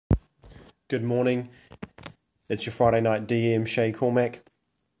Good morning. It's your Friday night DM, Shay Cormack.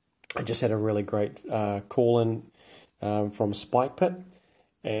 I just had a really great call-in from Spike Pit,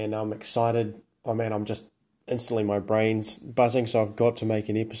 and I'm excited. Oh man, I'm just instantly, my brain's buzzing, so I've got to make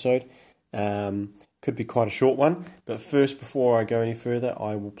an episode. Could be quite a short one, but first, before I go any further,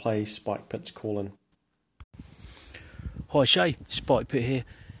 I will play Spike Pit's call-in. Hi Shay, Spike Pit here.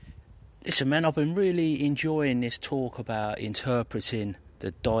 Listen man, I've been really enjoying this talk about interpreting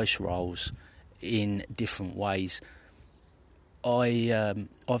the dice rolls in different ways.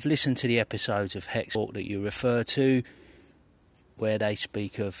 I've listened to the episodes of Hex Talk that you refer to, where they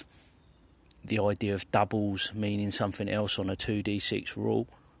speak of the idea of doubles meaning something else on a 2d6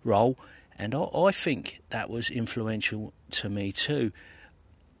 roll, and I think that was influential to me too.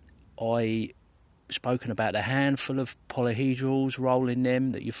 I spoken about the handful of polyhedrals, rolling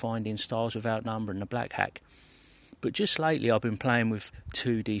them that you find in Stars Without Number and the Black Hack. But just lately I've been playing with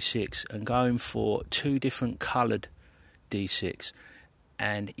 2d6 and going for two different coloured d6.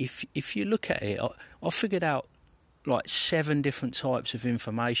 And if you look at it, I figured out like 7 different types of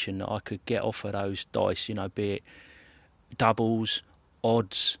information that I could get off of those dice, be it doubles,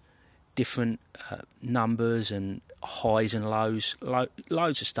 odds, different numbers and highs and lows,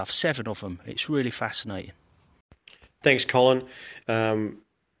 loads of stuff, 7 of them. It's really fascinating. Thanks, Colin.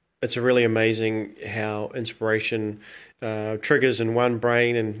 It's really amazing how inspiration triggers in one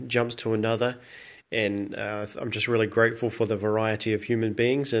brain and jumps to another. And I'm just really grateful for the variety of human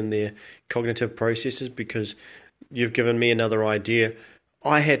beings and their cognitive processes, because you've given me another idea.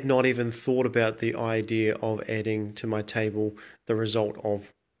 I had not even thought about the idea of adding to my table the result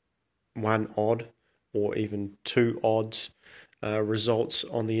of one odd or even 2 odds results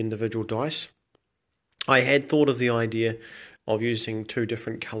on the individual dice. I had thought of the idea of using 2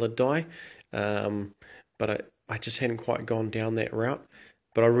 different coloured die, but I just hadn't quite gone down that route.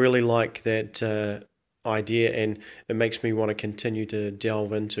 But I really like that idea, and it makes me want to continue to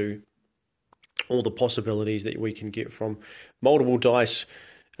delve into all the possibilities that we can get from multiple dice,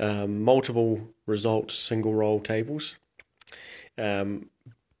 multiple results, single roll tables.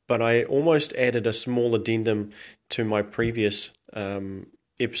 But I almost added a small addendum to my previous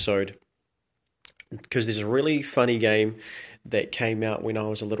episode, because there's a really funny game that came out when I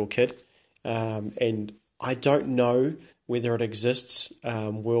was a little kid, and I don't know whether it exists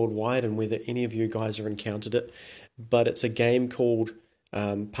worldwide and whether any of you guys have encountered it, but it's a game called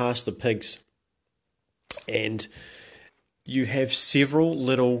Pass the Pigs, and you have several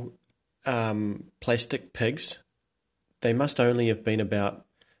little plastic pigs. They must only have been about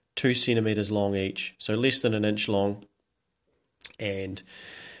 2 centimeters long each, so less than an inch long, and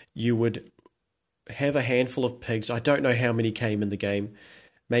you would have a handful of pigs. I don't know how many came in the game,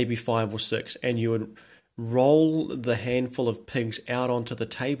 maybe 5 or 6, and you would roll the handful of pigs out onto the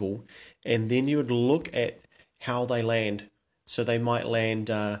table, and then you would look at how they land. So they might land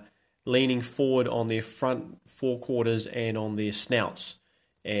leaning forward on their front forequarters and on their snouts,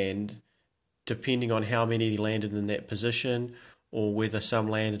 and depending on how many landed in that position, or whether some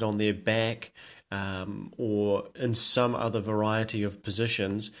landed on their back, or in some other variety of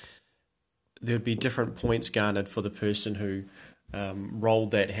positions, there would be different points garnered for the person who rolled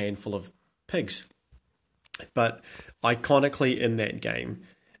that handful of pigs. But iconically in that game,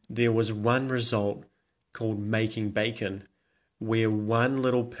 there was one result called Making Bacon, where one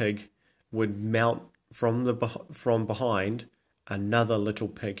little pig would mount from behind another little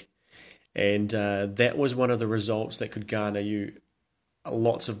pig. And that was one of the results that could garner you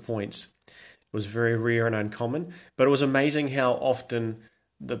lots of points. It was very rare and uncommon, but it was amazing how often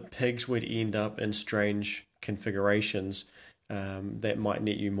the pigs would end up in strange configurations that might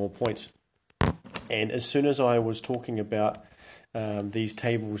net you more points. And as soon as I was talking about these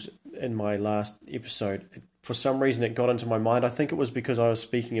tables in my last episode, for some reason it got into my mind. I think it was because I was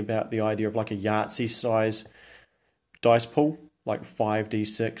speaking about the idea of like a Yahtzee size dice pool, like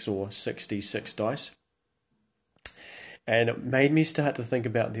 5d6 or 6d6 dice. And it made me start to think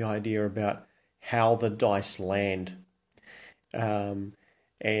about the idea about how the dice land.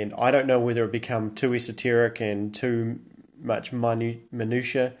 And I don't know whether it become too esoteric and too much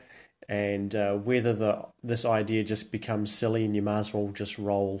minutia, and whether this idea just becomes silly and you might as well just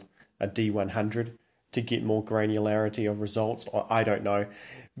roll a D100 to get more granularity of results. I don't know.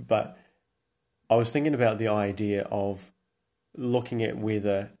 But I was thinking about the idea of looking at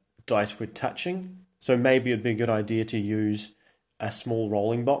whether dice were touching. So maybe it'd be a good idea to use a small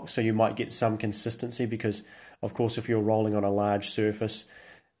rolling box, so you might get some consistency, because of course if you're rolling on a large surface,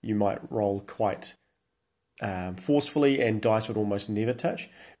 you might roll quite forcefully and dice would almost never touch.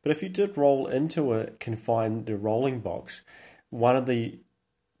 But if you did roll into a confined rolling box, one of the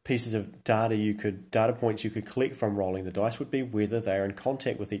pieces of data points you could collect from rolling the dice would be whether they are in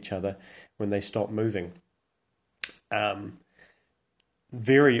contact with each other when they stop moving.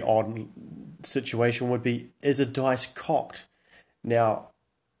 Very odd situation would be, is a dice cocked? Now,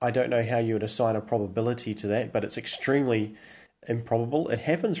 I don't know how you would assign a probability to that, but it's extremely improbable. It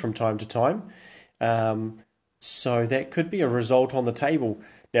happens from time to time. So that could be a result on the table.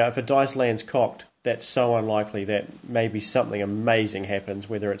 Now, if a dice lands cocked, that's so unlikely that maybe something amazing happens,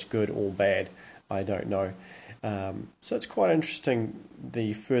 whether it's good or bad, I don't know. So it's quite interesting,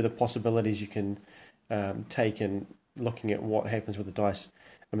 the further possibilities you can take in looking at what happens with the dice.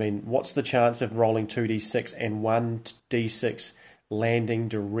 I mean, what's the chance of rolling 2d6 and 1d6 landing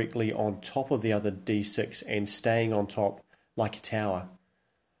directly on top of the other d6 and staying on top like a tower?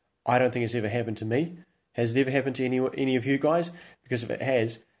 I don't think it's ever happened to me. Has it ever happened to any of you guys? Because if it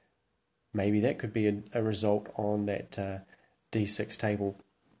has, maybe that could be a result on that d6 table.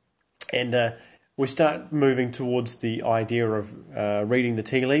 And we start moving towards the idea of reading the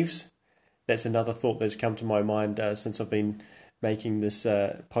tea leaves. That's another thought that's come to my mind since I've been making this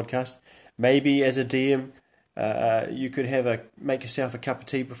podcast. Maybe as a DM, you could make yourself a cup of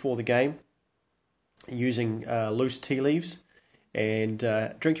tea before the game using loose tea leaves, and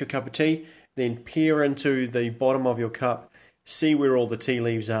drink your cup of tea, then peer into the bottom of your cup, see where all the tea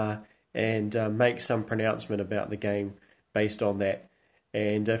leaves are, and make some pronouncement about the game based on that.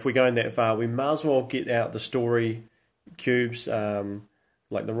 And if we're going that far, we might as well get out the story cubes,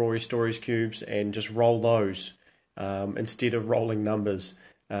 like the Rory Stories cubes, and just roll those instead of rolling numbers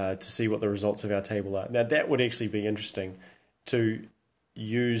to see what the results of our table are. Now, that would actually be interesting, to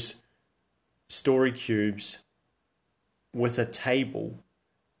use story cubes with a table,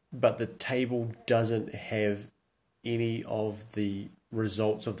 but the table doesn't have any of the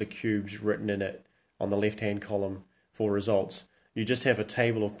results of the cubes written in it on the left-hand column for results. You just have a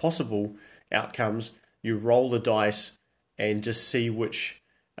table of possible outcomes. You roll the dice and just see what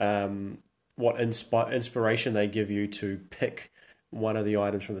inspiration they give you to pick one of the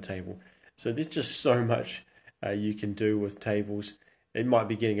items from the table. So there's just so much you can do with tables. It might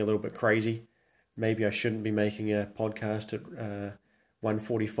be getting a little bit crazy. Maybe I shouldn't be making a podcast at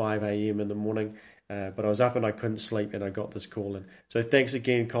 1:45 a.m. in the morning, but I was up and I couldn't sleep, and I got this call in. So thanks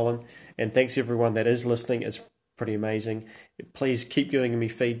again, Colin, and thanks everyone that is listening. It's pretty amazing. Please keep giving me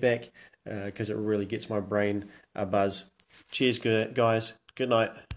feedback because it really gets my brain a buzz. Cheers, guys. Good night.